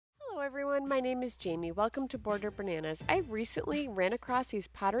everyone, my name is Jamie. Welcome to Border Bananas. I recently ran across these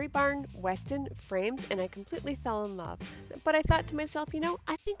Pottery Barn Weston frames and I completely fell in love. But I thought to myself,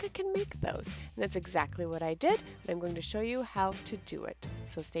 I think I can make those. And that's exactly what I did, and I'm going to show you how to do it.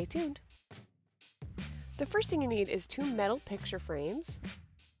 So stay tuned. The first thing you need is 2 metal picture frames,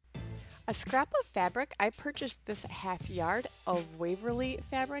 a scrap of fabric. I purchased this half yard of Waverly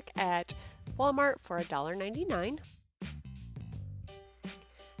fabric at Walmart for $1.99.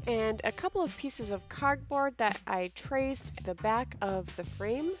 And a couple of pieces of cardboard that I traced the back of the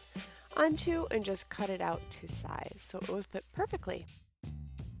frame onto and just cut it out to size so it would fit perfectly.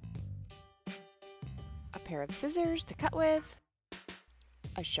 A pair of scissors to cut with,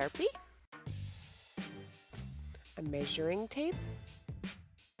 a Sharpie, a measuring tape,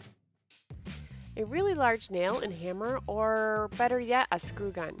 a really large nail and hammer, or better yet, a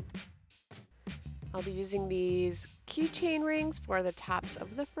screw gun. I'll be using these keychain rings for the tops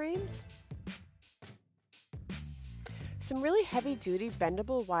of the frames. Some really heavy duty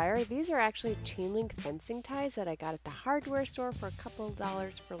bendable wire. These are actually chain link fencing ties that I got at the hardware store for a couple of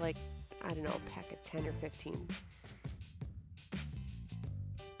dollars for like, I don't know, a pack of 10 or 15.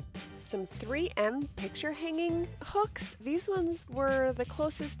 Some 3M picture hanging hooks. These ones were the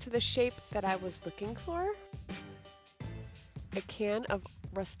closest to the shape that I was looking for. A can of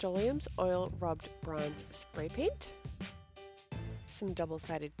Rust-Oleum's oil rubbed bronze spray paint, some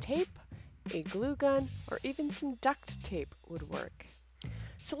double-sided tape, a glue gun, or even some duct tape would work.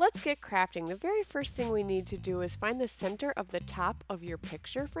 So let's get crafting. The very first thing we need to do is find the center of the top of your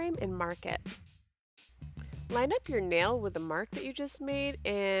picture frame and mark it. Line up your nail with the mark that you just made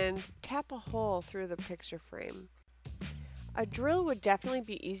and tap a hole through the picture frame. A drill would definitely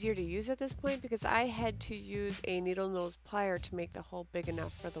be easier to use at this point because I had to use a needle nose plier to make the hole big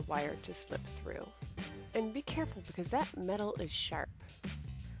enough for the wire to slip through. And be careful because that metal is sharp.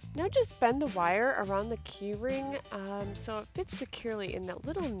 Now just bend the wire around the key ring so it fits securely in that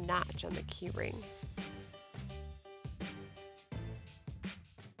little notch on the key ring.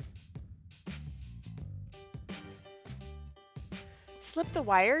 Slip the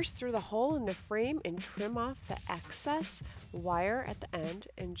wires through the hole in the frame and trim off the excess wire at the end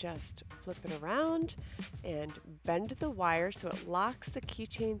and just flip it around and bend the wire so it locks the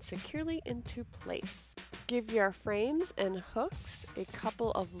keychain securely into place. Give your frames and hooks a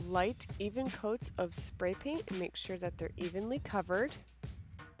couple of light, even coats of spray paint and make sure that they're evenly covered.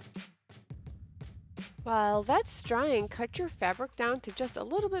 While that's drying, cut your fabric down to just a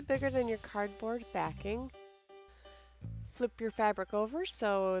little bit bigger than your cardboard backing. Flip your fabric over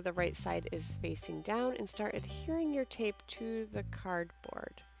so the right side is facing down and start adhering your tape to the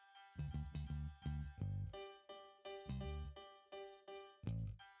cardboard.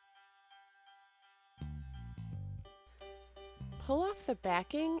 Pull off the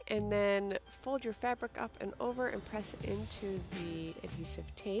backing and then fold your fabric up and over and press it into the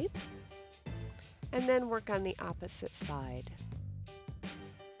adhesive tape. And then work on the opposite side.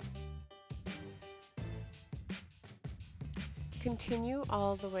 Continue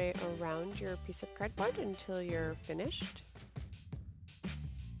all the way around your piece of cardboard until you're finished.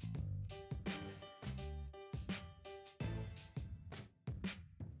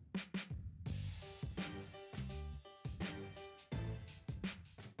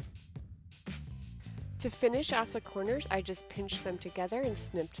 To finish off the corners, I just pinched them together and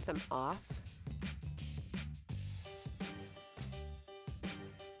snipped them off.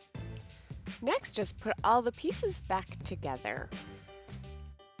 Next, just put all the pieces back together.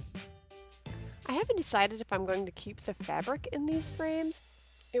 I haven't decided if I'm going to keep the fabric in these frames.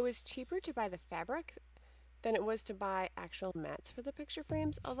 It was cheaper to buy the fabric than it was to buy actual mats for the picture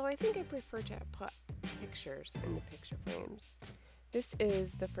frames, although I think I prefer to put pictures in the picture frames. This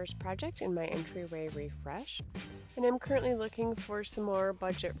is the first project in my entryway refresh, and I'm currently looking for some more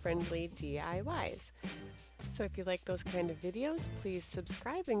budget-friendly DIYs. So if you like those kind of videos, please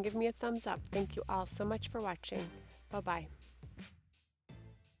subscribe and give me a thumbs up. Thank you all so much for watching. Bye-bye.